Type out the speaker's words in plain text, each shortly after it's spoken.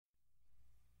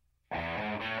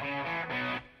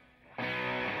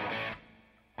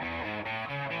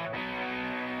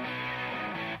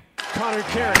Connor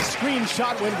Carrick. Screen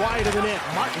shot went wide of the net.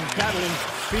 Martin battling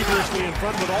feverishly in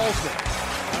front with Alston.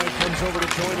 Now he comes over to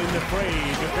join in the fray.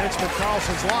 Defenseman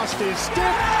Carlson's lost his stick.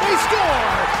 They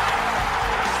scored!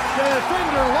 The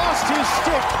defender lost his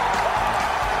stick.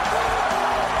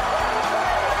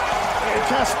 And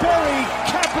Kasperi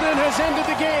Kapanen has ended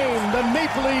the game. The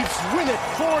Maple Leafs win it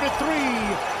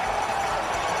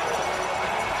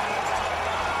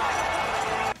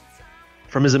 4-3.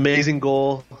 From his amazing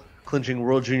goal, clinching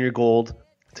World Junior Gold,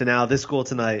 to now this goal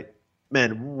tonight,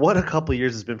 man, what a couple of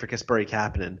years it's been for Kasperi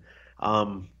Kapanen.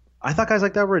 I thought guys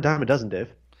like that were a dime a dozen, Dave.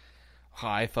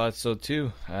 I thought so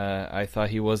too. I thought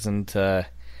he wasn't going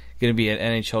to be an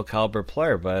NHL caliber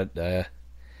player, but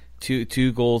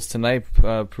two goals tonight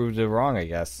proved it wrong, I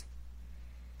guess.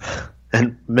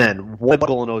 And man, what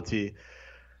goal in OT!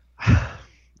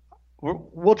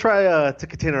 We'll try to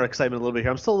contain our excitement a little bit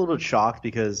here. I'm still a little bit shocked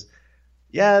because,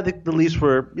 yeah, the Leafs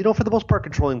were, for the most part,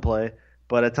 controlling play.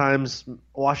 But at times,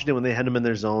 Washington, when they hemmed them in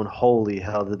their zone, holy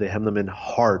hell, did they hem them in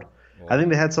hard. I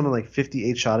think they had something like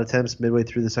 58 shot attempts midway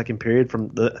through the second period, from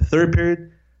the third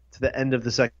period to the end of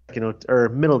the second or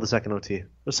middle of the second OT. It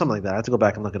was something like that. I have to go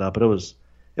back and look it up, but it was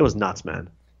nuts,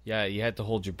 man. Yeah, you had to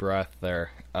hold your breath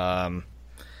there. To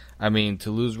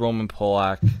lose Roman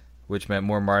Polak, which meant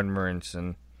more Martin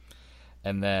Marincin,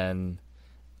 and then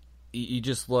you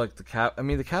just look.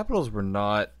 The Capitals were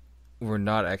not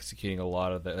executing a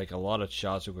lot of a lot of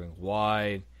shots were going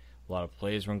wide. A lot of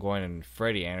plays were going, and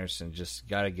Freddie Anderson, just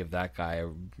got to give that guy a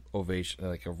ovation,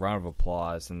 like a round of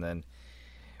applause. And then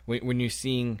when you're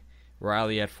seeing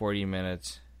Riley at 40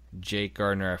 minutes, Jake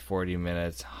Gardiner at 40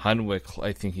 minutes, Hunwick,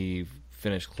 I think he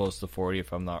finished close to 40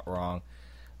 if I'm not wrong.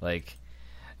 Like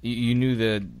you knew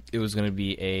that it was going to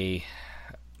be a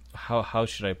how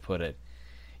should I put it?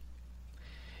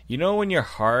 When your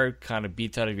heart kind of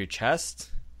beats out of your chest?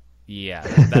 Yeah,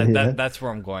 that's where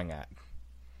I'm going at.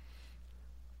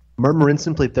 Martin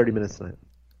Marincin played 30 minutes tonight.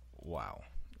 Wow.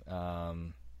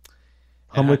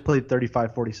 Hunwick played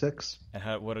 35-46.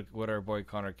 And what our boy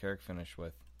Connor Carrick finished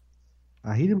with?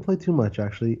 He didn't play too much,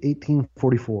 actually.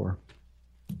 18-44.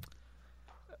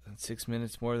 6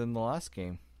 minutes more than the last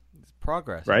game. It's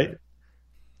progress. Right?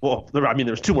 Well,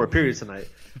 there's two more periods tonight.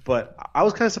 But I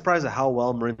was kind of surprised at how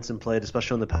well Marincin played,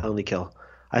 especially on the penalty kill.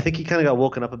 I think he kind of got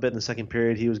woken up a bit in the second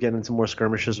period. He was getting into more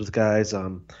skirmishes with guys,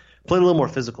 playing a little more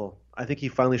physical. I think he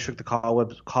finally shook the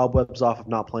cobwebs off of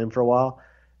not playing for a while.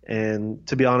 And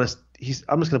to be honest,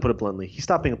 I'm just going to put it bluntly. He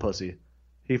stopped being a pussy.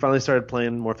 He finally started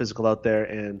playing more physical out there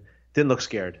and didn't look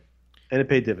scared. And it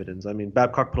paid dividends.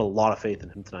 Babcock put a lot of faith in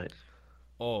him tonight.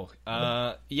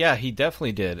 Yeah, he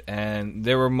definitely did. And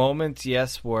there were moments,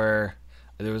 yes, where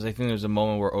there was a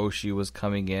moment where Oshie was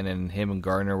coming in and him and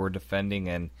Gardner were defending,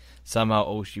 and somehow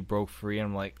Oshie broke free. And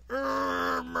I'm like,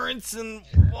 Marincin,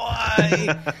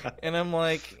 why? And I'm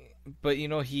like, but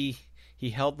he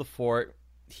held the fort.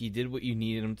 He did what you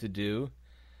needed him to do.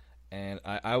 And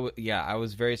I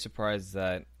was very surprised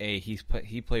that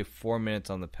he played 4 minutes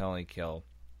on the penalty kill,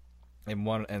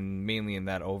 and mainly in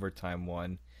that overtime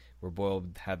one where Boyle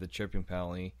had the tripping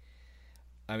penalty.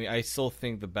 I still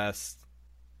think the best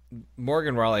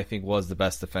Morgan Rielly, I think, was the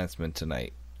best defenseman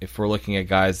tonight. If we're looking at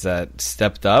guys that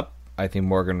stepped up, I think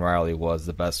Morgan Rielly was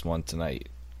the best one tonight.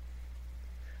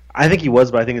 I think he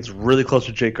was, but I think it's really close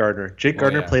to Jake Gardiner. Jake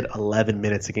Gardiner played 11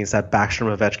 minutes against that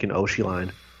Backstrom, Ovechkin, Oshie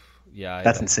line. Yeah,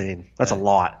 that's insane. That's a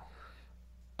lot.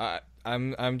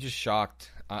 I'm just shocked.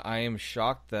 I am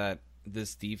shocked that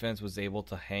this defense was able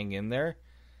to hang in there,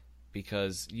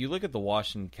 because you look at the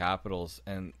Washington Capitals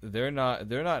and they're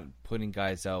not putting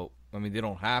guys out. They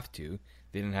don't have to.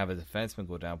 They didn't have a defenseman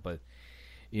go down, but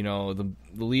the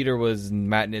leader was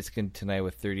Matt Niskanen tonight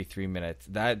with 33 minutes.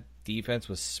 That defense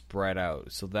was spread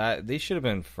out, so that they should have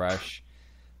been fresh.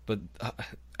 But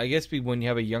I guess when you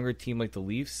have a younger team like the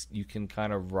Leafs, you can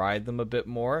kind of ride them a bit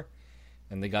more,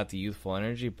 and they got the youthful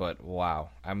energy. But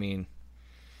wow,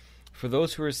 for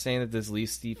those who are saying that this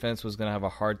Leafs defense was going to have a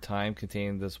hard time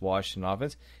containing this Washington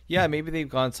offense, yeah, maybe they've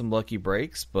gotten some lucky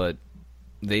breaks, but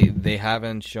they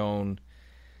haven't shown.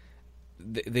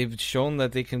 They've shown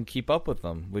that they can keep up with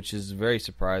them, which is very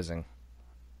surprising.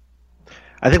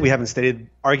 I think we haven't stated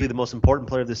arguably the most important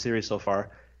player of this series so far,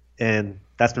 and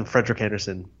that's been Frederik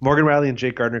Andersen. Morgan Rielly and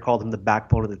Jake Gardiner called him the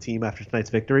backbone of the team after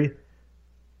tonight's victory.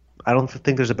 I don't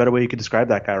think there's a better way you could describe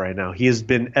that guy right now. He has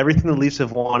been everything the Leafs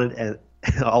have wanted and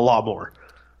a lot more.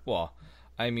 Well,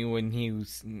 when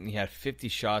he had 50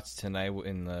 shots tonight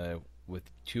with the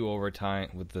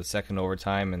second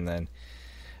overtime, and then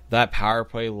that power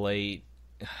play late,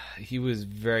 he was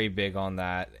very big on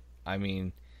that.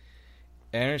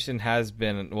 Anderson has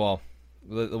been,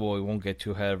 we won't get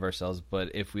too ahead of ourselves,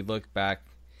 but if we look back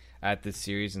at this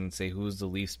series and say who's the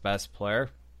Leafs' best player,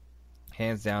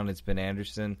 hands down, it's been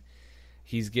Anderson.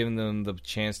 He's given them the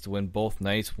chance to win both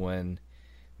nights when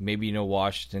maybe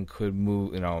Washington could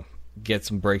move, get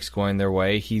some breaks going their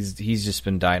way. He's just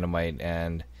been dynamite,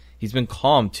 and he's been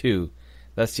calm too.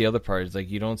 That's the other part. It's like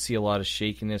you don't see a lot of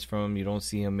shakiness from him. You don't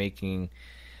see him making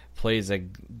plays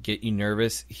that get you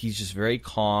nervous. He's just very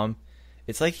calm.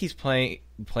 It's like he's playing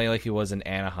like he was in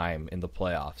Anaheim in the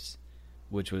playoffs,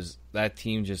 which was that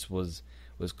team just was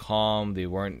calm. They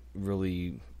weren't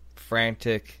really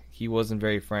frantic. He wasn't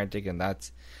very frantic, and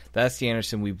that's the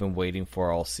Anderson we've been waiting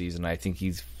for all season. I think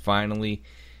he's finally.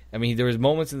 I mean, there was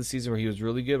moments in the season where he was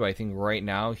really good, but I think right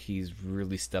now he's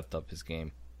really stepped up his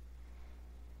game.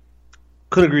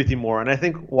 Couldn't agree with you more. And I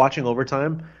think watching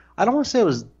overtime, I don't want to say I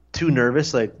was too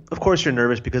nervous. Like, of course you're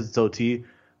nervous because it's OT.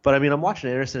 But, I mean, I'm watching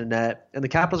Anderson in net, and the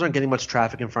Capitals aren't getting much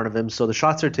traffic in front of him, so the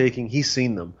shots they're taking, he's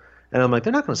seen them. And I'm like,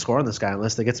 they're not going to score on this guy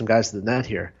unless they get some guys to the net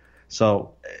here.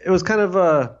 So it was kind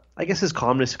of, I guess his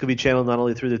calmness could be channeled not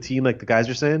only through the team, like the guys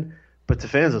are saying, but to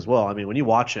fans as well. I mean, when you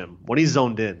watch him, when he's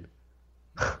zoned in.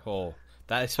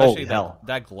 Especially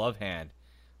that glove hand.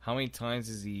 How many times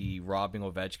is he robbing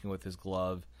Ovechkin with his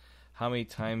glove? How many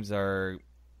times are,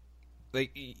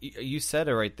 like you said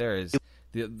it right there, is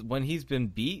when he's been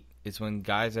beat is when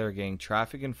guys are getting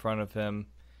traffic in front of him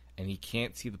and he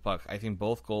can't see the puck. I think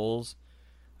both goals,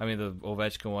 I mean the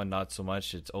Ovechkin one not so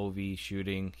much, it's Ovi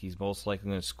shooting. He's most likely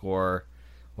going to score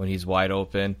when he's wide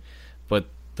open. But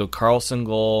the Karlsson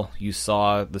goal, you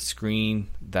saw the screen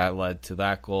that led to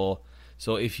that goal.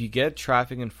 So if you get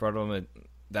traffic in front of him,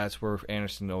 that's where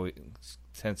Anderson always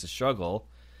tends to struggle.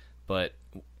 But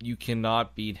you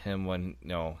cannot beat him when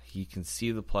he can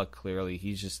see the puck clearly.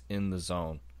 He's just in the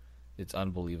zone. It's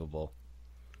unbelievable.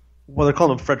 Well, they're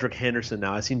calling him Frederick Henderson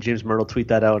now. I've seen James Myrtle tweet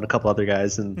that out and a couple other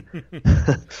guys, and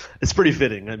it's pretty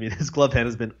fitting. I mean, his glove hand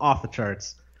has been off the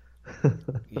charts.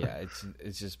 Yeah,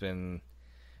 it's just been.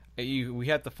 We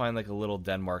have to find like a little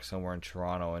Denmark somewhere in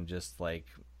Toronto and just like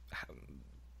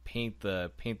paint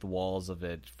the walls of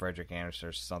it, Frederick Anderson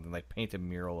or something, like paint a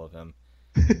mural of him.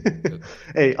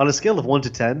 Hey, on a scale of 1 to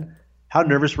 10, how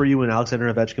nervous were you when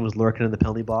Alexander Ovechkin was lurking in the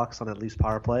penalty box on that Leafs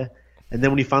power play? And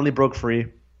then when he finally broke free,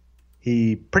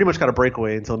 he pretty much got a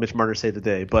breakaway until Mitch Marner saved the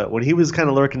day. But when he was kind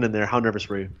of lurking in there, how nervous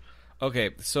were you?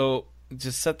 Okay, so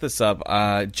just set this up.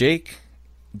 Jake,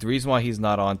 the reason why he's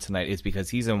not on tonight is because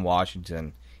he's in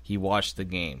Washington. He watched the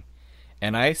game.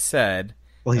 And I said...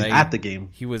 Well, he's at the game.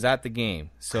 He was at the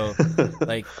game. So,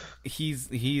 like,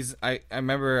 I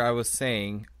remember I was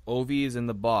saying... Ovi is in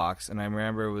the box, and I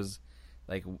remember it was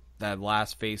like that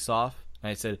last face-off.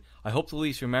 And I said, I hope the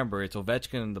Leafs remember it's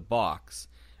Ovechkin in the box.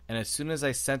 And as soon as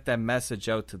I sent that message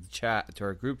out to the chat, to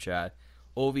our group chat,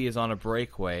 Ovi is on a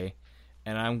breakaway,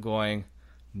 and I'm going,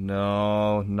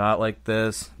 no, not like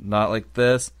this, not like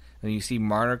this. And you see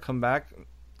Marner come back.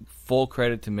 Full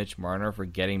credit to Mitch Marner for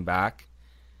getting back,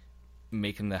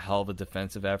 making the hell of a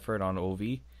defensive effort on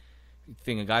Ovi.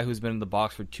 Thing a guy who's been in the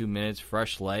box for 2 minutes,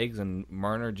 fresh legs, and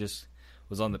Marner just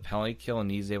was on the penalty kill,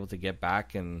 and he's able to get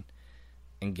back and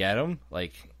get him.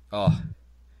 Like,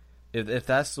 if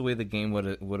that's the way the game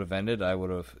would have ended, it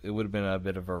would have been a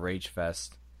bit of a rage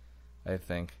fest, I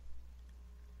think.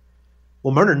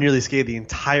 Well, Marner nearly skated the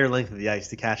entire length of the ice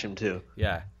to catch him too.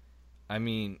 Yeah, I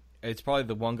mean, it's probably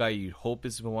the one guy you'd hope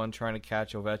is the one trying to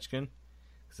catch Ovechkin,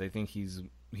 because I think he's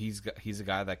a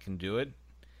guy that can do it.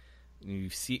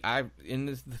 You see,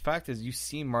 the fact is, you've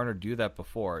seen Marner do that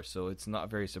before, so it's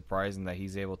not very surprising that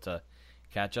he's able to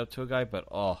catch up to a guy. But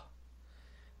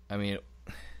I mean,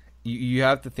 you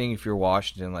have to think if you're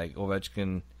Washington, like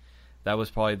Ovechkin, that was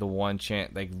probably the one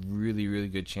chance, like really, really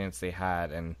good chance they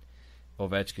had, and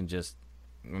Ovechkin just,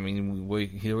 I mean,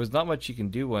 there was not much you can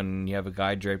do when you have a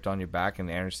guy draped on your back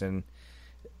and Anderson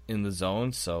in the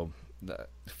zone. So,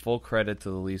 full credit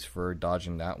to the Leafs for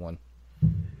dodging that one.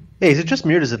 Hey, is it just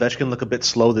me or does Ovechkin look a bit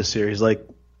slow this series? Like,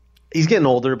 he's getting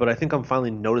older, but I think I'm finally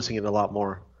noticing it a lot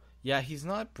more. Yeah, he's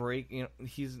not breaking. I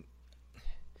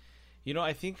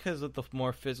think because of the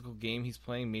more physical game he's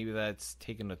playing, maybe that's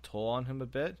taken a toll on him a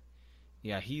bit.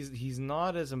 Yeah, he's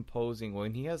not as imposing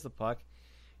when he has the puck.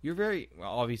 You're very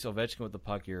obvious Ovechkin with the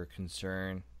puck. You're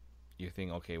concerned. You're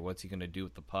thinking, okay, what's he going to do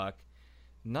with the puck?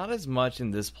 Not as much in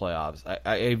this playoffs.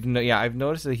 I've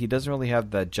noticed that he doesn't really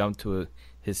have that jump to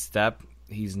his step.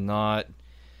 He's not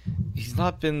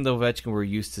been the Ovechkin we're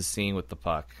used to seeing with the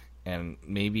puck, and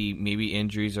maybe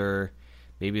injuries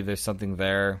maybe there's something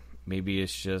there. Maybe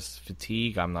it's just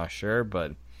fatigue. I'm not sure,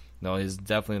 but no, he's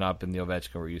definitely not been the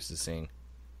Ovechkin we're used to seeing.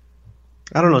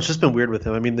 I don't know. It's just been weird with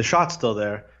him. I mean, the shot's still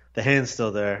there, the hand's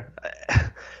still there.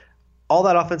 All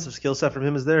that offensive skill set from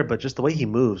him is there, but just the way he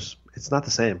moves, it's not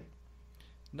the same.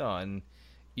 No, and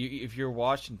if you're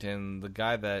Washington, the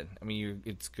guy that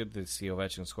it's good to see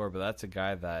Ovechkin score, but that's a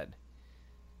guy that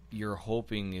you're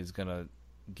hoping is gonna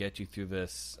get you through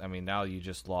this. I mean, now you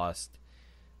just lost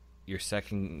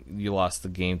you lost the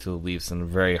game to the Leafs in a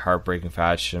very heartbreaking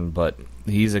fashion, but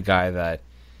he's a guy that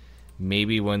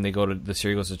maybe when they go to the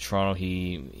series goes to Toronto,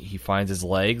 he finds his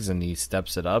legs and he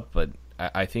steps it up. But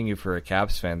I think if you're a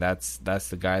Caps fan, that's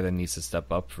the guy that needs to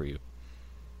step up for you.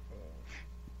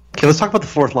 Okay, let's talk about the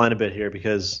fourth line a bit here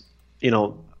because,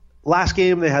 last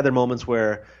game they had their moments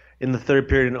where in the third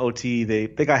period in OT they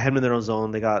got hemmed in their own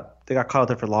zone. They got caught out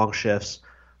there for long shifts.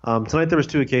 Tonight there was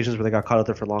 2 occasions where they got caught out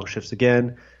there for long shifts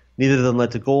again. Neither of them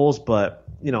led to goals, but,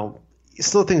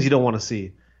 still things you don't want to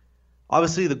see.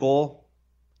 Obviously the goal,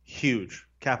 huge.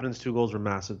 Kapanen's 2 goals were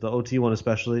massive. The OT one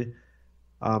especially.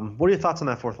 What are your thoughts on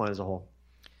that fourth line as a whole?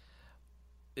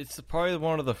 It's probably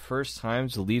one of the first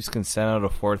times the Leafs can send out a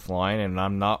fourth line, and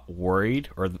I'm not worried,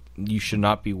 or you should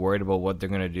not be worried about what they're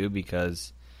going to do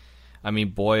because,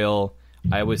 Boyle,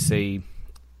 I would say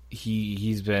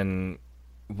he's been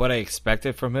what I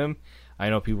expected from him. I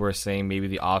know people are saying maybe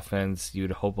the offense,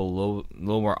 you'd hope a little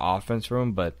more offense from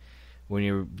him, but when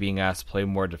you're being asked to play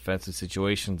more defensive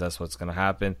situations, that's what's going to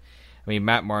happen.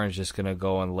 Matt Martin's just going to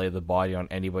go and lay the body on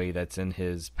anybody that's in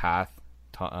his path.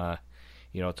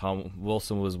 Tom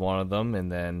Wilson was one of them,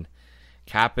 and then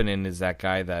Kapanen is that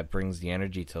guy that brings the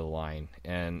energy to the line.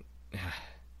 And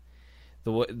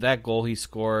that goal he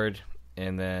scored,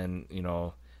 and then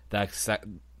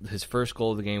his first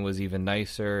goal of the game was even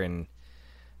nicer. And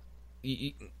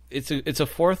it's a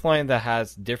fourth line that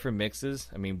has different mixes.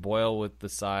 Boyle with the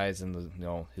size and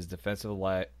his defensive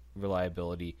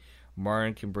reliability.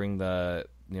 Martin can bring the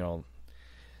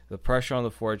pressure on the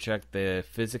forecheck, the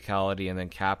physicality, and then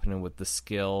Kapanen with the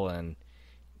skill and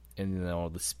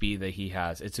the speed that he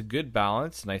has. It's a good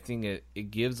balance, and I think it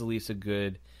gives the Leafs a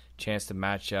good chance to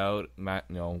match out,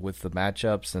 with the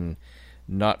matchups and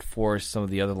not force some of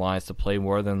the other lines to play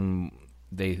more than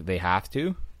they have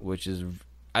to, which is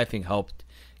I think helped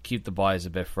keep the bodies a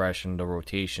bit fresh and the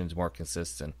rotations more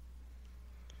consistent.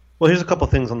 Well, here's a couple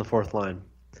things on the fourth line.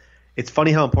 It's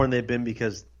funny how important they've been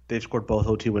because they've scored both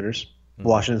OT winners.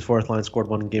 Washington's fourth line scored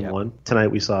one in game one. Tonight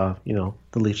we saw, the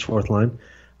Leafs' fourth line.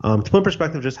 To put in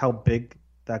perspective just how big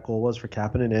that goal was for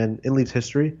Kapanen and in Leafs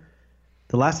history,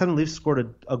 the last time the Leafs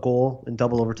scored a goal in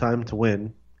double overtime to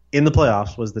win in the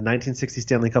playoffs was the 1960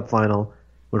 Stanley Cup final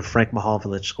when Frank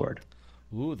Mahovlich scored.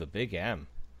 Ooh, the big M.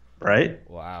 Right?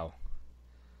 Wow.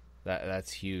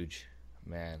 That's huge,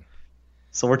 man.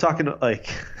 So we're talking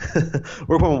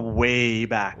we're going way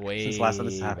back since last time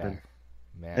this happened.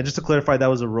 Man. And just to clarify, that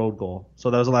was a road goal.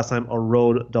 So that was the last time a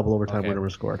road double overtime winner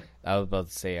was scored. I was about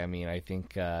to say, I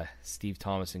think Steve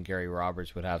Thomas and Gary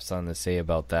Roberts would have something to say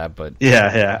about that. But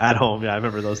yeah, at home. Yeah, I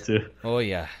remember those two. Oh,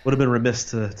 yeah. Would have been remiss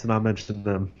to not mention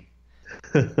them.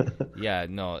 Yeah,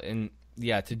 no. And,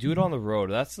 to do it on the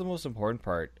road, that's the most important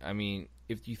part.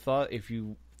 If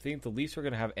you think the Leafs were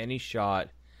going to have any shot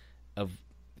of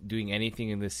doing anything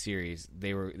in this series,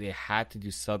 they had to do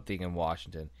something in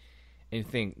Washington. And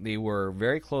think they were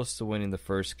very close to winning the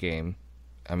first game.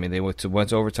 They went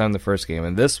to overtime the first game,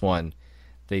 and this one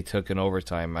they took an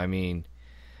overtime.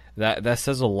 That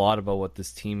says a lot about what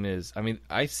this team is.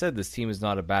 I said this team is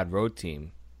not a bad road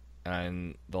team,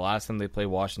 and the last time they played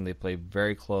Washington, they played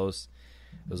very close.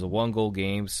 It was a 1-goal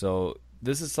game, so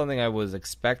this is something I was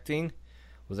expecting.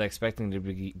 Was I expecting to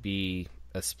be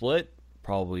a split?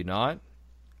 Probably not.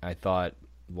 I thought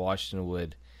Washington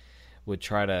would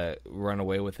try to run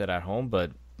away with it at home,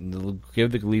 but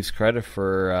give the Leafs credit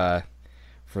for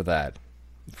that,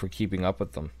 for keeping up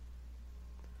with them.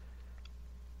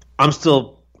 I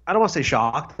don't want to say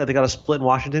shocked that they got a split in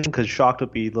Washington because shocked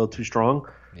would be a little too strong,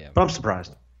 but I'm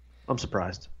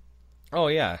surprised. Oh,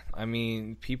 yeah.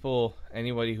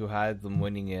 Anybody who had them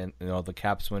winning in, the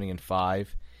Caps winning in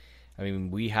 5, I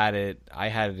had it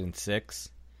in 6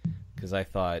 because I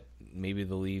thought maybe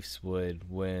the Leafs would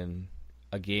win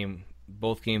a game,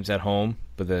 both games at home,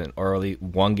 but then early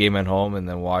one game at home, and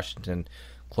then Washington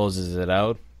closes it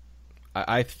out.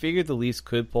 I figured the Leafs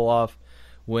could pull off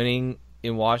winning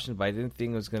in Washington, but I didn't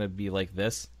think it was going to be like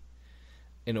this.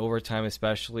 In overtime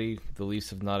especially, the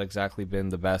Leafs have not exactly been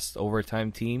the best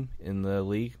overtime team in the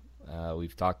league.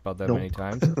 We've talked about that many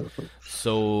times.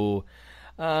 So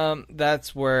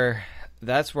that's where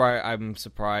I'm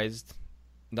surprised.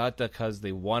 Not because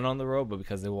they won on the road, but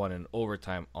because they won in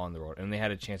overtime on the road, and they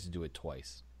had a chance to do it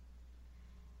twice.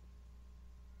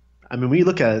 When you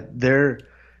look at it, they're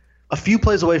a few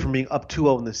plays away from being up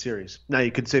 2-0 in this series. Now,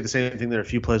 you could say the same thing. They're a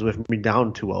few plays away from being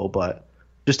down 2-0, but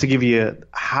just to give you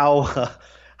how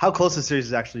how close the series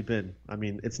has actually been. I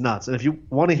mean, it's nuts. And if you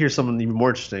want to hear something even more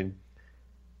interesting,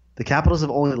 the Capitals have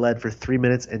only led for 3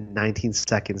 minutes and 19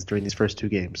 seconds during these first two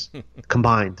games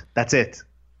combined. That's it.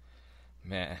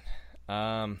 Man,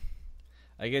 I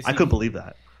guess I couldn't believe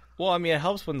that. Well, I mean, it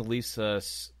helps when the Leafs, they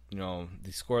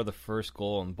score the first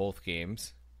goal in both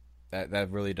games.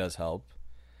 That really does help.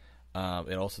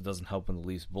 It also doesn't help when the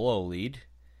Leafs blow a lead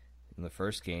in the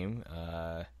first game.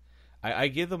 I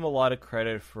give them a lot of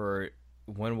credit for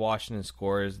when Washington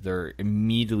scores, they're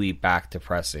immediately back to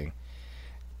pressing.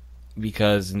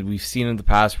 Because we've seen in the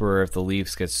past where if the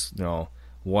Leafs gets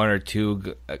one or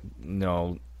two,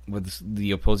 with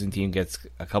the opposing team gets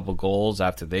a couple goals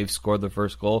after they've scored the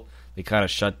first goal, they kind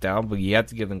of shut down. But you have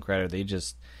to give them credit; they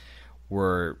just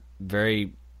were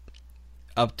very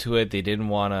up to it. They didn't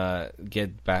want to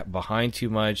get back behind too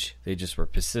much. They just were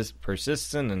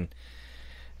persistent, and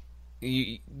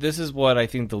this is what I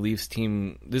think the Leafs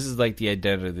team. This is like the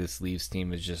identity of this Leafs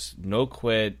team is just no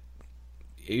quit.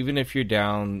 Even if you're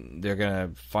down, they're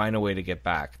gonna find a way to get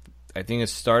back. I think it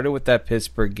started with that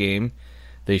Pittsburgh game.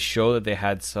 They showed that they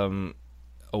had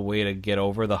a way to get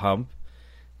over the hump,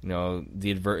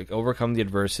 overcome the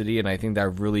adversity, and I think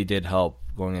that really did help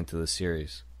going into the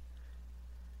series.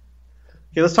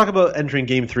 Okay, let's talk about entering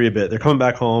Game 3 a bit. They're coming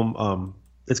back home.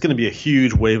 It's going to be a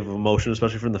huge wave of emotion,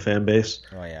 especially from the fan base.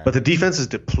 Oh, yeah. But the defense is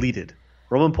depleted.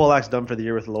 Roman Polak's done for the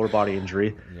year with a lower body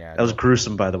injury. Yeah, that was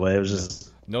gruesome, by the way. It was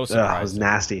just no surprise. It was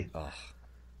nasty.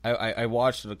 I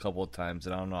watched it a couple of times,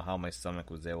 and I don't know how my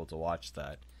stomach was able to watch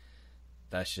that.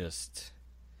 That's just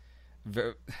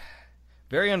very,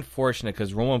 very unfortunate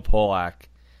because Roman Polak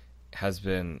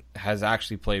has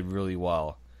actually played really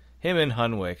well. Him and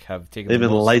Hunwick have taken. They've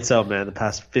been lights out, man. The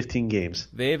past 15 games,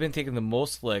 they have been taking the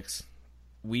most licks.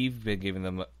 We've been giving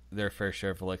them their fair share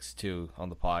of licks too on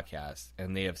the podcast,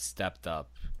 and they have stepped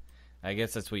up. I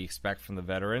guess that's what you expect from the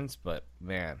veterans, but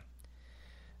man,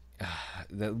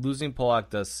 losing Polak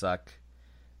does suck.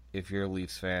 If you're a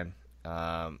Leafs fan,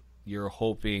 you're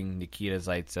hoping Nikita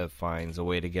Zaitsev finds a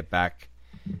way to get back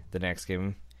the next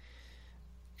game,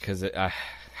 because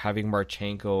having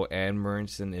Marchenko and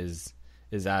Murchison is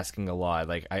asking a lot.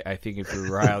 Like I think if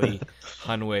you're Riley,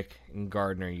 Hunwick, and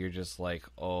Gardner, you're just like,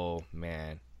 oh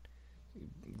man,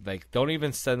 like don't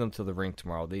even send them to the rink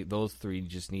tomorrow. Those three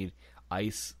just need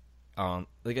ice,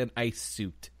 like an ice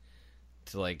suit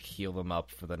to like heal them up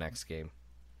for the next game.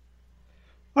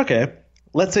 Okay,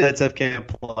 let's say Zaitsev can't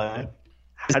play.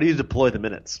 How do you deploy the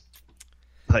minutes?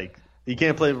 Like you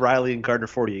can't play Riley and Gardner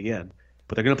 40 again,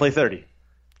 but they're going to play 30.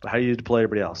 But how do you deploy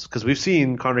everybody else? Because we've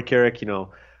seen Connor Carrick,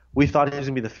 we thought he was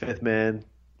going to be the fifth man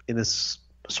in this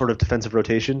sort of defensive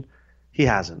rotation. He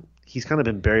hasn't. He's kind of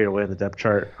been buried away in the depth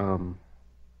chart.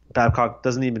 Babcock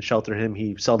doesn't even shelter him.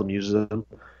 He seldom uses him.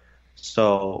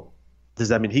 So does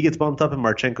that mean he gets bumped up and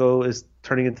Marchenko is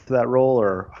turning into that role,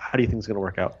 or how do you think it's going to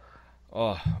work out?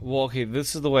 Oh, well, okay,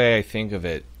 this is the way I think of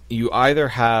it. You either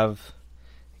have,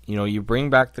 you bring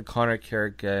back the Connor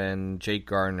Carrick and Jake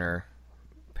Gardner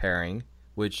pairing,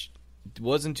 which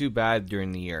wasn't too bad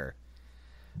during the year.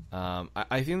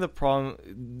 I think the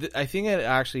problem, I think it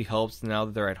actually helps now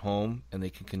that they're at home and they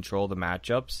can control the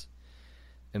matchups,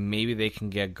 and maybe they can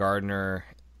get Gardner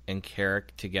and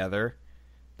Carrick together.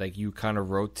 Like you kind of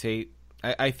rotate.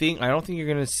 I don't think you're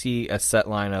going to see a set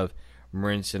line of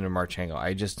Murchison and Marchenko.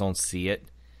 I just don't see it.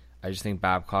 I just think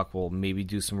Babcock will maybe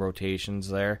do some rotations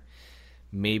there.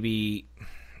 Maybe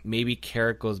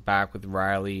Carrick goes back with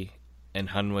Riley and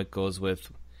Hunwick goes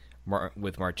with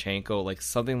Marchenko, like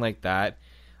something like that.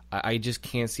 I just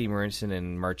can't see Murchison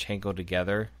and Marchenko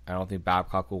together. I don't think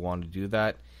Babcock will want to do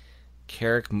that.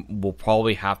 Carrick will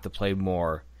probably have to play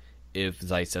more if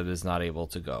Zaitsev is not able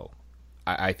to go.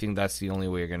 I think that's the only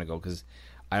way you're going to go, because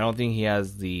I don't think he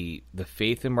has the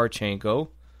faith in Marchenko,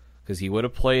 because he would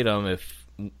have played him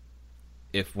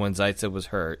if when Zaitsev was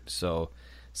hurt. So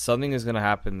something is going to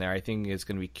happen there. I think it's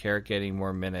going to be Carrick getting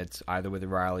more minutes, either with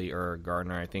Riley or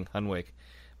Gardner. I think Hunwick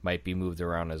might be moved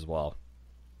around as well.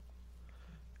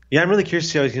 Yeah, I'm really curious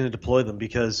to see how he's going to deploy them,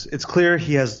 because it's clear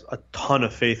he has a ton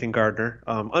of faith in Gardner.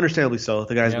 Understandably so.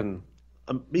 The guy's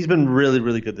he's been really,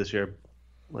 really good this year.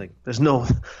 Like there's no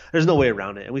way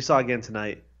around it. And we saw again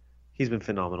tonight, he's been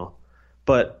phenomenal.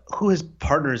 But who his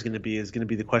partner is going to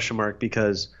be the question mark,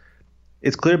 because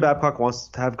it's clear Babcock wants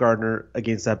to have Gardner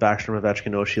against that Backstrom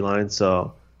Ovechkin Oshie line.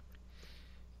 So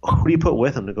who do you put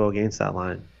with him to go against that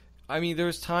line? I mean, there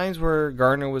was times where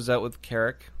Gardner was out with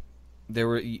Carrick.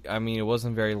 It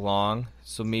wasn't very long,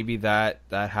 so maybe that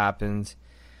happens.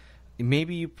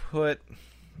 Maybe you put.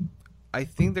 I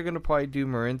think they're gonna probably do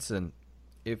Murchison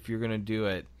if you're gonna do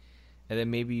it, and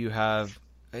then maybe you have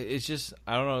It's just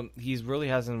I don't know. He's really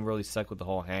hasn't really stuck with the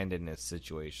whole handedness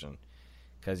situation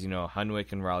because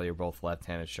Hunwick and Riley are both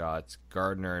left-handed shots.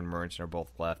 Gardner and Murchison are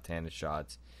both left-handed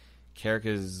shots. Carrick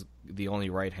is the only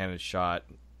right-handed shot.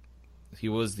 He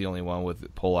was the only one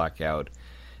with Polak out.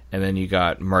 And then you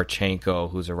got Marchenko,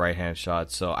 who's a right-handed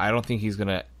shot. So I don't think he's going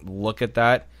to look at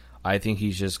that. I think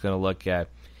he's just going to look at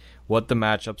what the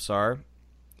matchups are.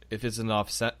 If it's an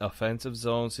offensive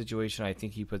zone situation, I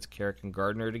think he puts Carrick and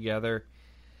Gardner together.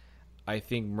 I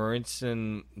think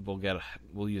Murchison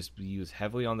will use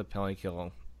heavily on the penalty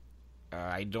kill.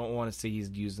 I don't want to say he's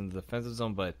used in the defensive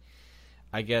zone, but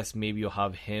I guess maybe you'll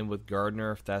have him with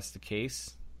Gardner if that's the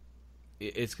case.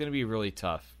 It's going to be really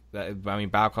tough.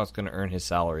 Babcock's going to earn his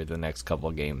salary the next couple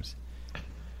of games.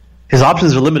 His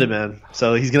options are limited, man.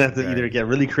 So he's going to have to either get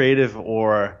really creative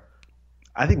or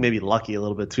I think maybe lucky a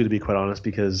little bit too, to be quite honest,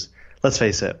 because let's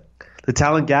face it, the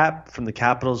talent gap from the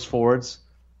Capitals forwards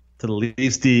to the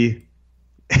Leafs D,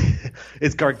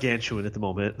 it's gargantuan at the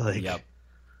moment. Yep.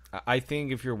 I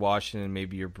think if you're Washington,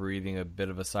 maybe you're breathing a bit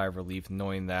of a sigh of relief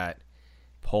knowing that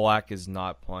Polak is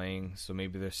not playing, so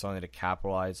maybe there's something to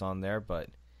capitalize on there. But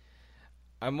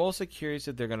I'm also curious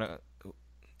if they're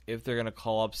gonna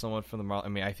call up someone from the Marlies. I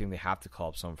mean, I think they have to call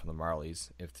up someone from the Marlies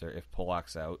if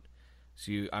Polak's out.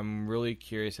 So I'm really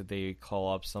curious if they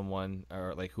call up someone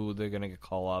or like who they're gonna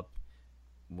call up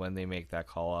when they make that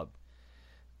call up.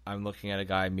 I'm looking at a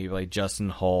guy maybe like Justin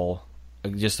Hull,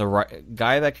 just a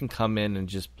guy that can come in and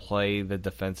just play the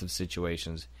defensive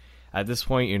situations. At this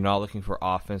point, you're not looking for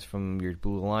offense from your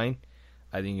blue line.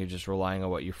 I think you're just relying on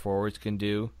what your forwards can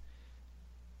do.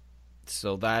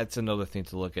 So that's another thing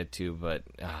to look at too. But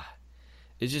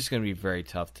it's just going to be very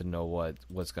tough to know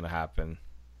what's going to happen.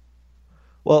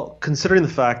 Well, considering the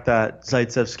fact that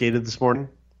Zaitsev skated this morning,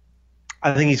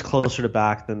 I think he's closer to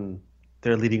back than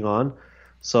they're leading on.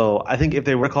 So I think if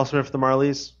they were to call someone for the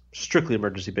Marlies, strictly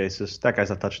emergency basis, that guy's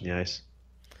not touching the ice.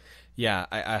 Yeah,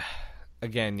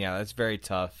 that's very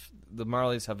tough. The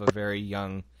Marlies have a very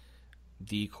young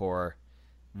D-core,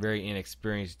 very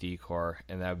inexperienced D-core,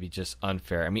 and that would be just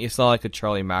unfair. I mean, it's not like a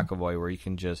Charlie McAvoy where you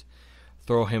can just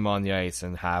throw him on the ice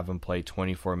and have him play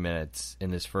 24 minutes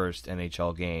in his first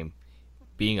NHL game,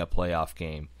 being a playoff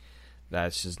game.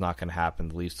 That's just not going to happen.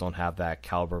 The Leafs don't have that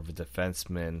caliber of a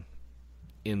defenseman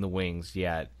in the wings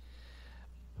yet.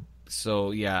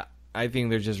 So, yeah, I think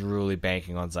they're just really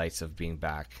banking on Zaitsev being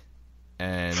back.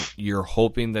 And you're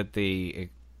hoping that they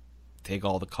take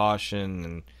all the caution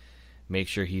and make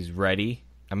sure he's ready.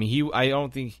 I mean, I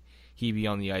don't think he'd be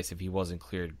on the ice if he wasn't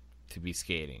cleared to be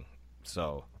skating.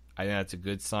 So, I think that's a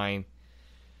good sign.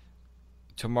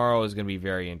 Tomorrow is going to be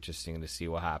very interesting to see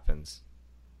what happens.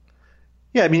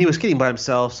 Yeah, I mean, he was skating by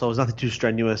himself, so it was nothing too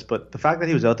strenuous. But the fact that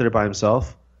he was out there by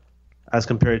himself, as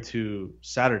compared to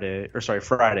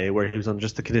Friday, where he was on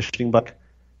just the conditioning bike,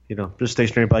 just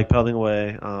stationary bike pedaling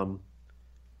away,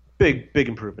 big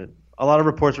improvement. A lot of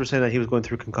reports were saying that he was going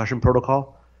through concussion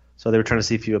protocol, so they were trying to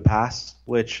see if he would pass,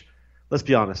 which, let's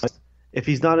be honest, if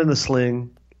he's not in the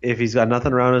sling, if he's got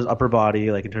nothing around his upper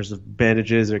body, like in terms of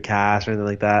bandages or cast or anything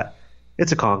like that,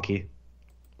 it's a conky.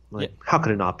 How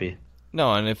could it not be?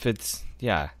 No, and if it's,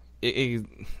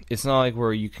 it's not like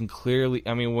where you can clearly,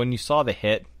 I mean, when you saw the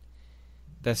hit,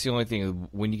 that's the only thing.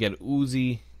 When you get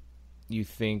oozy, you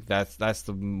think that's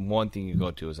the one thing you go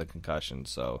to is a concussion.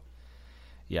 So,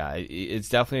 yeah, it's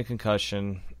definitely a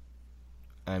concussion.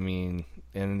 I mean,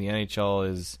 and the NHL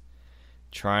is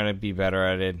trying to be better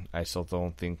at it. I still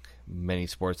don't think many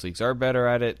sports leagues are better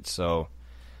at it. So,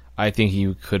 I think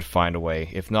he could find a way.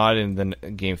 If not in the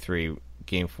Game 3,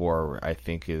 Game 4, I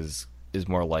think is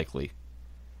more likely.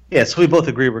 Yeah, so we both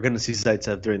agree we're going to see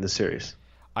Zaitsev during the series.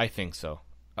 I think so.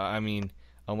 I mean,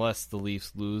 unless the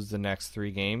Leafs lose the next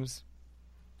 3 games,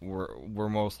 we're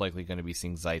most likely going to be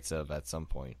seeing Zaitsev at some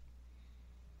point.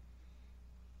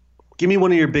 Give me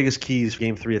one of your biggest keys for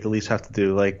Game 3 that the Leafs have to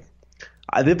do.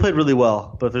 They played really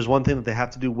well, but if there's one thing that they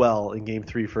have to do well in Game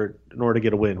 3 in order to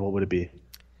get a win, what would it be?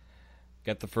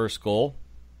 Get the first goal.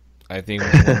 I think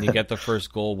when you get the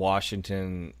first goal,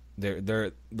 Washington,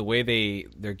 the way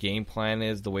their game plan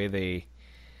is, the way they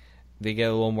get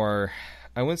a little more,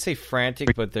 I wouldn't say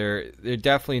frantic, but they're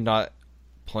definitely not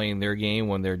playing their game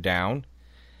when they're down.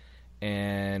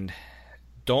 And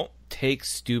don't take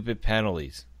stupid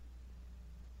penalties.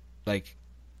 Like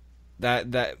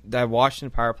that Washington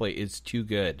power play is too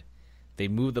good. They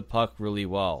move the puck really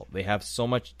well. They have so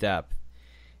much depth.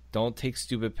 Don't take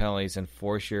stupid penalties and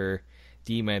force your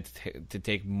D-men to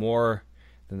take more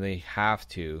than they have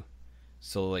to.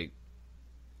 So,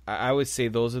 I would say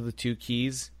those are the 2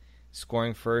 keys.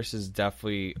 Scoring first is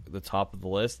definitely the top of the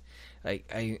list.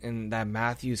 And that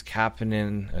Matthews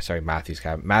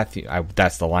Kapanen, Matthew.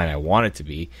 That's the line I want it to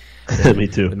be. Me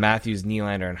too. The Matthews,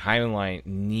 Nylander, and Hyman line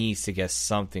needs to get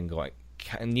something going.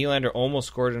 Nylander almost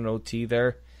scored an OT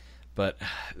there, but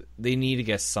they need to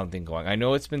get something going. I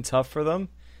know it's been tough for them.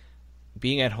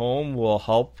 Being at home will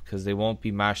help because they won't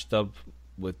be matched up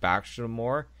with Backstrom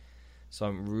more. So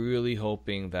I'm really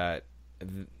hoping that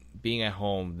being at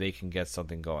home, they can get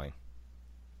something going.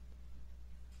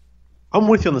 I'm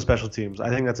with you on the special teams. I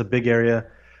think that's a big area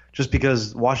just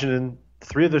because Washington,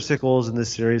 3 of their 6 goals in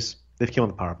this series, they've came on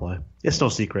the power play. It's no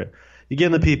secret. You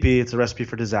get in the PP, it's a recipe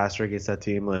for disaster against that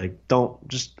team. Like, don't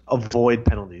just avoid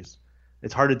penalties.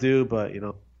 It's hard to do, but,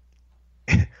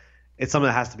 it's something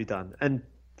that has to be done. And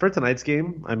for tonight's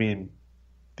game, I mean,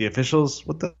 the officials,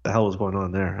 what the hell was going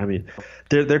on there? I mean,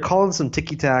 they're calling some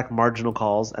ticky-tack marginal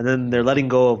calls, and then they're letting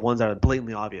go of ones that are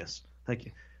blatantly obvious. Like,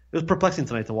 it was perplexing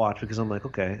tonight to watch because I'm like,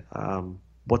 okay,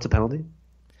 what's a penalty?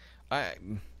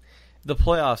 The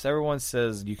playoffs, everyone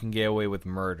says you can get away with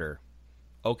murder.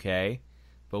 Okay,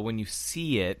 but when you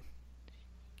see it,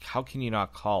 how can you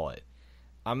not call it?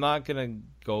 I'm not going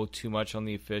to go too much on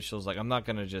the officials. Like, I'm not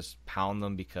going to just pound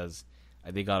them because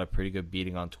they got a pretty good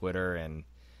beating on Twitter. And,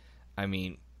 I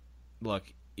mean, look,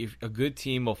 if a good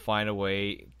team will find a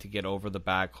way to get over the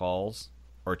bad calls,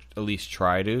 or at least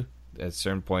try to, at a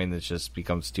certain point it just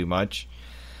becomes too much.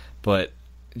 But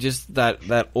just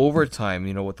that overtime,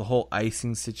 with the whole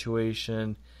icing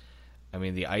situation, I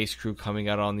mean, the ice crew coming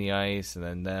out on the ice and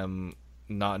then them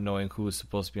not knowing who was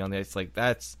supposed to be on the ice, like,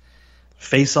 that's...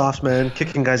 Face-offs, man,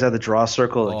 kicking guys out of the draw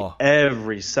circle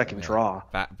every second draw.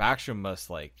 Backstrom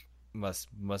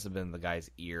must have been the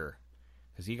guy's ear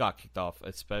because he got kicked off.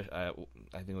 Especially, I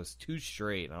think it was 2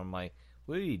 straight. And I'm like,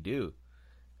 what did he do?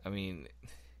 I mean,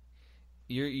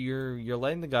 you're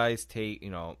letting the guys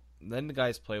letting the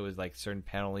guys play with like certain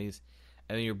penalties,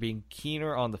 and then you're being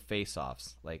keener on the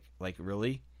face-offs. Like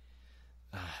really,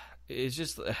 it's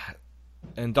just.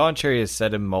 And Don Cherry has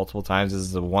said it multiple times. This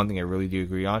is the one thing I really do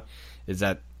agree on, is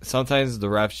that sometimes the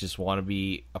refs just want to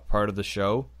be a part of the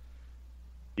show.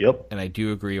 Yep. And I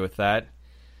do agree with that.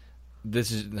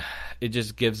 It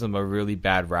just gives them a really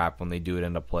bad rap when they do it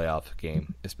in a playoff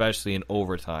game, especially in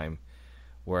overtime,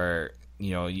 where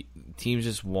teams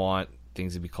just want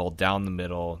things to be called down the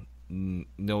middle,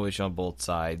 no issue on both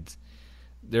sides.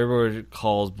 There were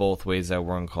calls both ways that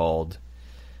weren't called.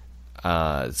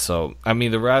 So I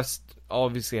mean, the refs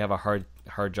obviously have a hard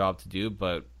job to do,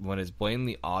 but when it's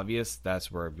blatantly obvious, that's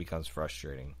where it becomes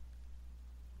frustrating.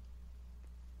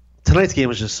 Tonight's game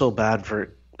was just so bad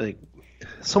for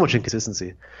so much inconsistency,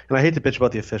 and I hate to bitch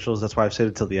about the officials. That's why I've said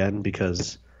it till the end,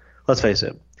 because let's face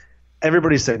it,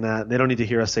 everybody's saying that. They don't need to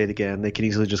hear us say it again. They can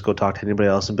easily just go talk to anybody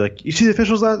else and be like, "You see the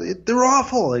officials? They're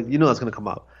awful." Like, that's going to come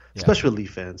up, especially with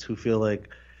Leaf fans who feel like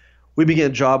we've been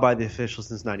getting jobbed by the officials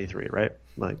since '93, right?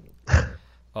 Like,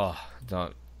 oh,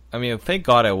 don't. I mean, thank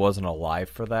God I wasn't alive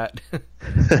for that,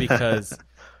 because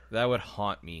that would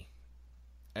haunt me,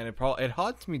 and it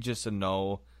haunts me just to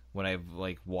know when I've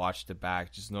watched it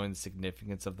back, just knowing the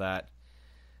significance of that.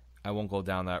 I won't go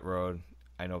down that road.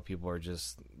 I know people are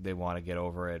they want to get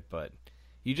over it, but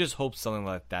you just hope something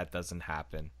like that doesn't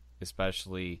happen,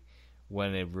 especially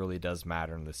when it really does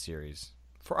matter in the series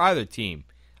for either team.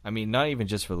 I mean, not even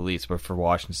just for the Leafs, but for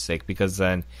Washington's sake, because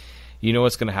then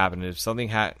what's going to happen if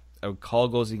a call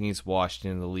goes against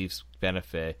Washington and the Leafs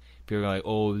benefit. People are like,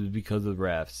 "Oh, it's because of the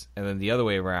refs," and then the other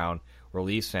way around, where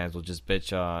Leafs fans will just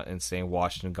bitch and saying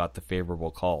Washington got the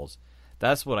favorable calls.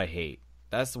 That's what I hate.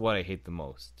 That's what I hate the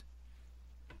most.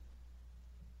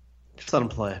 Just let them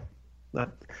play.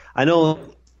 I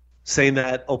know saying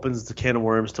that opens the can of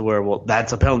worms to where, well,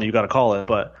 that's a penalty, you got to call it,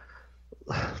 but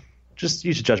just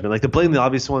use your judgment. Like the blatantly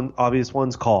obvious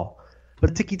ones, call. But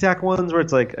the ticky-tack ones where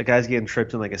it's like a guy's getting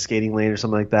tripped in like a skating lane or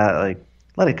something like that, like,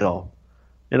 let it go.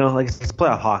 It's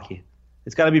playoff hockey.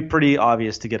 It's got to be pretty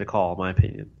obvious to get a call, in my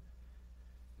opinion.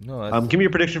 No, give me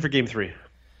your prediction for Game 3.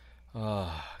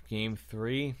 Game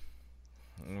 3?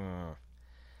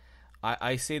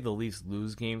 I say the Leafs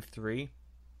lose Game 3.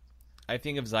 I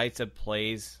think if Zaitsev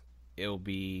plays,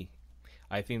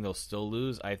 I think they'll still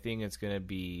lose. I think it's going to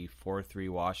be 4-3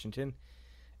 Washington.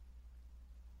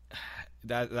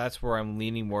 That's where I'm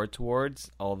leaning more towards.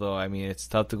 Although, I mean, it's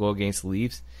tough to go against the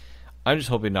Leafs. I'm just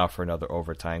hoping not for another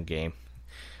overtime game.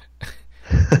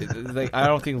 I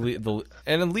don't think the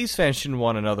Leafs fans shouldn't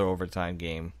want another overtime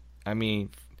game. I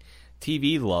mean,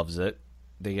 TV loves it.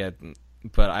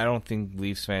 But I don't think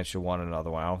Leafs fans should want another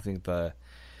one. I don't think the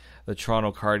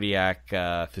Toronto cardiac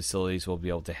facilities will be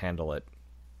able to handle it.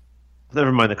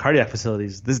 Never mind the cardiac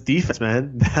facilities. This defense,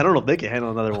 man, I don't know if they can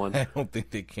handle another one. I don't think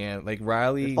they can. Like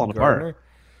Riley Gardner. Apart.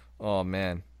 Oh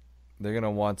man, they're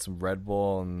gonna want some Red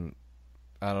Bull and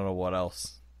I don't know what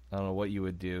else. I don't know what you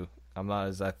would do. I'm not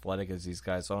as athletic as these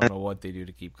guys, so I don't know what they do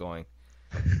to keep going.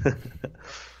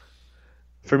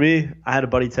 For me, I had a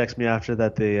buddy text me after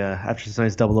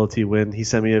tonight's double OT win. He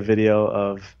sent me a video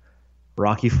of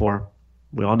Rocky 4.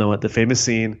 We all know it, the famous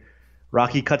scene.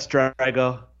 Rocky cuts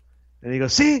Drago, and he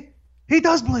goes, "See, he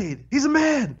does bleed. He's a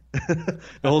man." The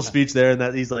whole speech there, and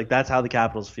that he's like, "That's how the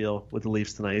Capitals feel with the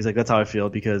Leafs tonight." He's like, "That's how I feel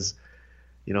because,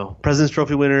 President's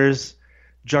Trophy winners,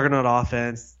 juggernaut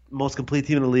offense, most complete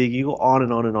team in the league." You go on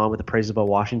and on and on with the praise about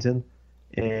Washington,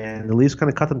 and the Leafs kind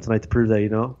of cut them tonight to prove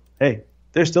that hey,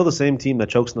 they're still the same team that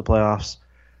chokes in the playoffs.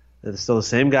 They're still the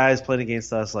same guys playing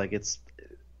against us. Like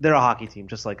they're a hockey team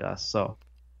just like us. So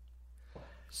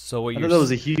what I thought that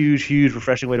was a huge, huge,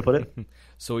 refreshing way to put it.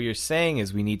 So what you're saying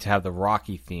is we need to have the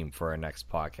Rocky theme for our next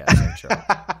podcast intro,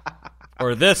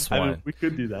 or this one. I mean, we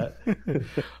could do that.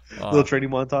 Little training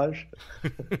montage.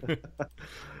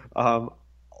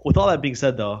 With all that being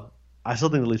said, though, I still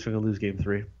think the Leafs are going to lose Game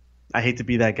 3. I hate to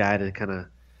be that guy to kind of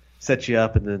set you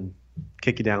up and then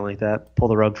kick you down like that, pull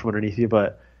the rug from underneath you,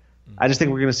 but I just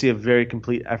think we're going to see a very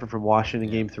complete effort from Washington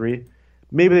in Game 3.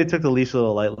 Maybe they took the Leafs a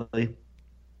little lightly.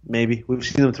 Maybe. We've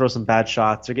seen them throw some bad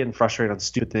shots. They're getting frustrated on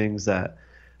stupid things that,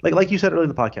 like you said earlier in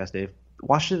the podcast, Dave,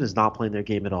 Washington is not playing their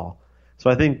game at all. So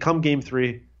I think come Game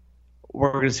 3,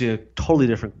 we're going to see a totally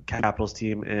different Capitals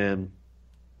team and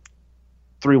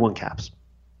 3-1 Caps.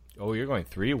 Oh, you're going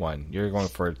 3-1. You're going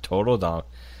for a total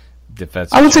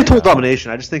defensive. I would say total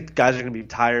domination. I just think the guys are going to be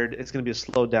tired. It's going to be a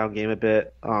slowed down game a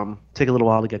bit. Take a little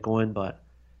while to get going, but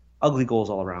ugly goals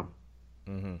all around.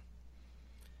 Mm-hmm.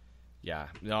 Yeah.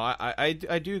 No, I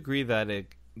do agree that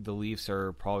the Leafs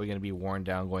are probably going to be worn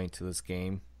down going to this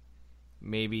game.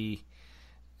 Maybe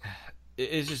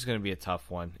it's just going to be a tough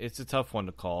one. It's a tough one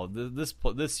to call. This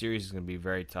series is going to be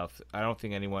very tough. I don't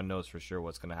think anyone knows for sure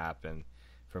what's going to happen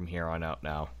from here on out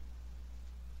now.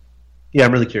 Yeah,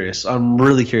 I'm really curious.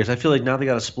 I feel like now they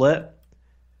got a split.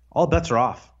 All bets are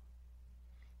off.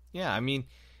 Yeah, I mean,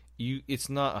 it's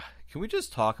not. Can we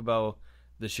just talk about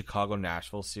the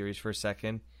Chicago-Nashville series for a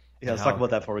second? Yeah, let's talk about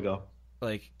that before we go.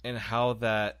 And how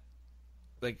that,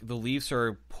 the Leafs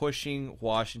are pushing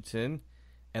Washington,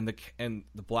 and the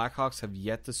Blackhawks have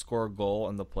yet to score a goal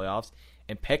in the playoffs,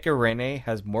 and Pekka Rinne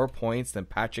has more points than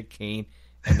Patrick Kane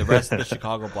and the rest of the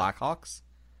Chicago Blackhawks.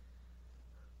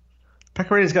 Pekka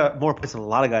Rinne's got more points than a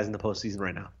lot of guys in the postseason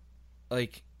right now.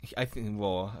 I think.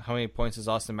 Well, how many points does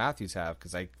Austin Matthews have?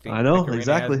 Because I think I know Pekka Rinne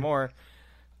exactly has more.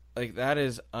 That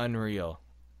is unreal,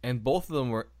 and both of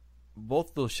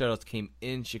those shutouts came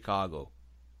in Chicago,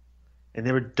 and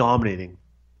they were dominating.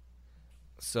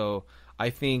 So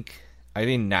I think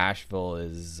Nashville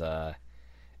is.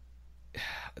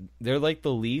 They're like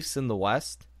the Leafs in the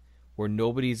West, where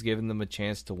nobody's given them a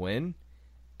chance to win,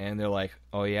 and they're like,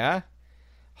 "Oh yeah,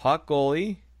 hot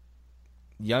goalie,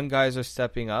 young guys are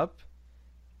stepping up,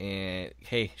 and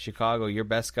hey, Chicago, your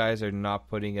best guys are not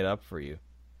putting it up for you."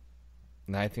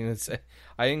 And I think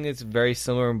it's very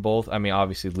similar in both. I mean,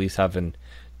 obviously, the Leafs haven't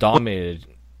dominated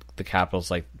the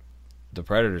Capitals like the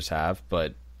Predators have,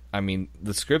 but I mean,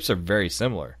 the scripts are very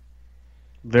similar.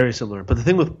 Very similar. But the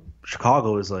thing with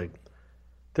Chicago is they're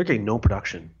getting no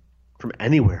production from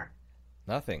anywhere.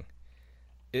 Nothing.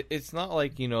 It's not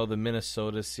like, the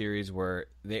Minnesota series where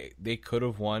they could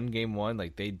have won Game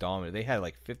 1. They dominated. They had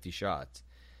 50 shots.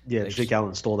 Yeah, Jake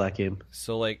Allen stole that game.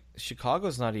 So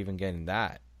Chicago's not even getting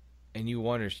that. And you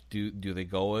wonder, do they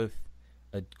go with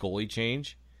a goalie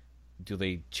change? Do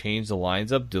they change the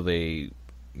lines up? Do they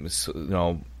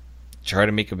try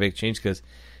to make a big change? Because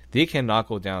they cannot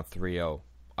go down 3-0.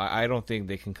 I don't think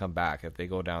they can come back if they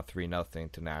go down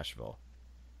 3-0 to Nashville.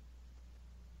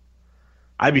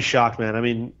 I'd be shocked, man. I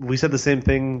mean, we said the same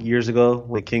thing years ago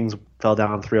when the Kings fell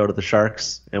down 3-0 to the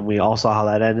Sharks, and we all saw how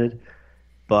that ended.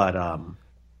 But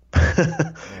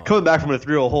coming back from a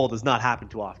 3-0 hole does not happen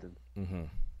too often. Mm-hmm.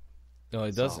 No,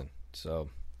 it doesn't. So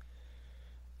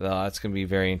that's going to be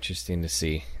very interesting to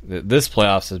see. This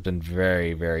playoffs has been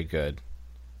very, very good.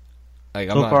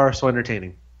 So far, so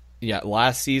entertaining. Yeah,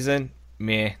 last season,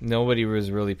 nobody was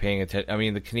really paying attention. I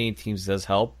mean, the Canadian teams does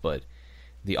help, but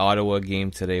the Ottawa game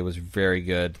today was very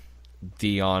good.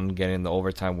 Dion getting the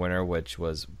overtime winner, which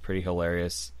was pretty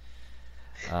hilarious.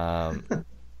 And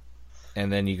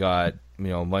then you got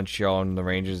Montreal and the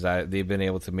Rangers, that they've been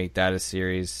able to make that a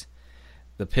series.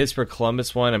 The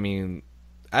Pittsburgh-Columbus one, I mean,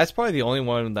 that's probably the only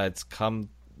one that's come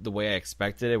the way I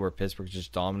expected it, where Pittsburgh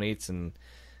just dominates and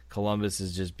Columbus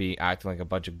is just acting like a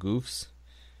bunch of goofs.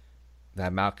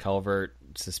 That Matt Calvert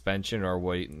suspension, or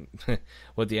what the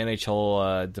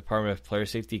NHL Department of Player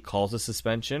Safety calls a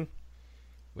suspension,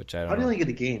 which I don't know. How do you only get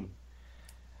a game?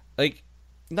 Like,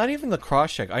 not even the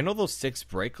cross check. I know those sticks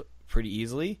break pretty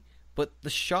easily, but the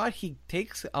shot he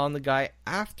takes on the guy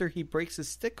after he breaks his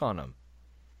stick on him.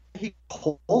 He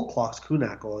whole clocks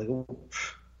Kunak. Like,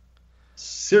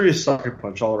 serious sucker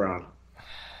punch all around.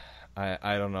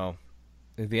 I don't know.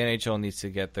 The NHL needs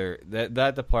to get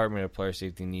that department of player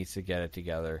safety needs to get it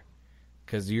together,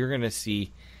 because you're gonna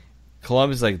see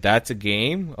Columbus like, that's a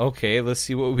game. Okay, let's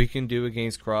see what we can do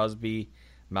against Crosby,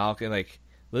 Malkin. Like,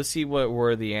 let's see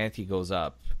where the ante goes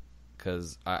up,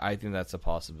 because I think that's a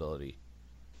possibility.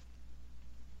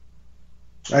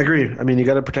 I agree. I mean, you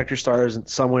got to protect your stars in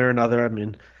some way or another. I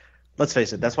mean, let's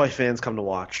face it. That's why fans come to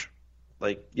watch.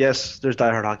 Like, yes, there's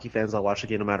diehard hockey fans that watch the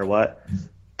game no matter what,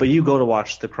 but you go to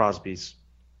watch the Crosbys,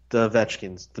 the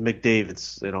Ovechkins, the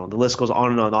McDavids. The list goes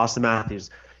on and on. Austin Matthews.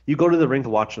 You go to the ring to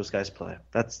watch those guys play.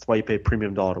 That's why you pay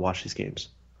premium dollar to watch these games.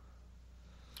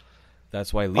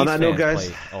 That's why Leafs fans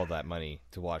pay all that money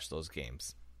to watch those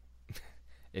games.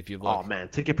 If you look, oh man,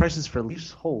 ticket prices for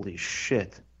Leafs, holy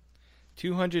shit!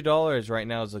 $200 right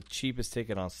now is the cheapest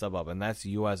ticket on StubHub, and that's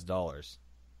US dollars.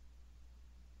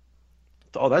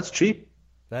 Oh, that's cheap.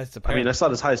 That's the. I mean, I saw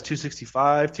it as high as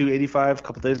 $265, $285 a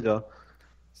couple days ago.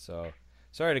 So,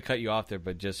 sorry to cut you off there,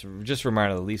 but just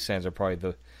reminder, the Leafs fans are probably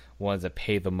the ones that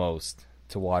pay the most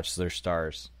to watch their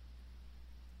stars.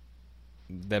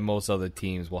 Then most other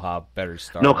teams will have better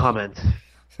stars. No comment.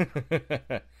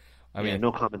 I mean,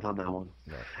 no comment on that one.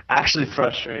 No. Actually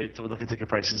frustrated to look at ticket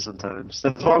prices sometimes.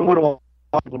 That's why I'm going to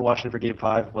watch it for Game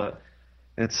 5, but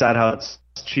it's sad how it's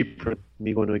cheap for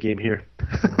me going to a game here.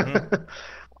 Mm-hmm.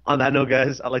 On that note,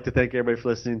 guys, I'd like to thank everybody for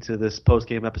listening to this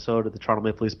post-game episode of the Toronto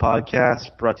Maple Leafs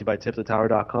podcast, brought to you by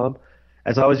tipofthetower.com.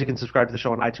 As always, you can subscribe to the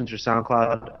show on iTunes or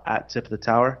SoundCloud at Tip of the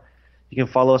Tower. You can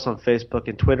follow us on Facebook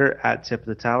and Twitter at Tip of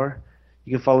the Tower.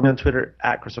 You can follow me on Twitter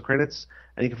at Crystal Kranitz,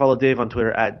 and you can follow Dave on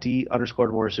Twitter at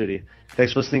D_Morisuti.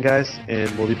 Thanks for listening, guys, and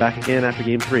we'll be back again after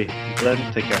Game 3. Until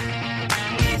then, take care.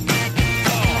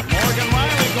 Morgan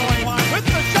Riley going wide with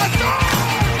the shot. Goal!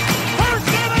 First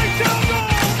NHL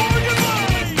goal, Morgan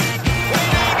Riley!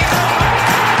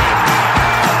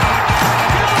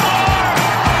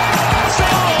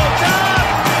 Solo down,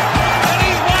 and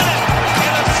he's won it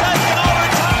in a second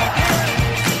overtime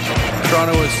period.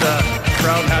 Toronto is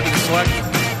proud and happy to select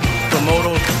from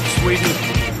Modo, Sweden,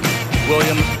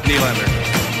 William Nylander.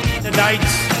 The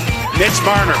Knights, Mitch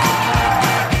Marner.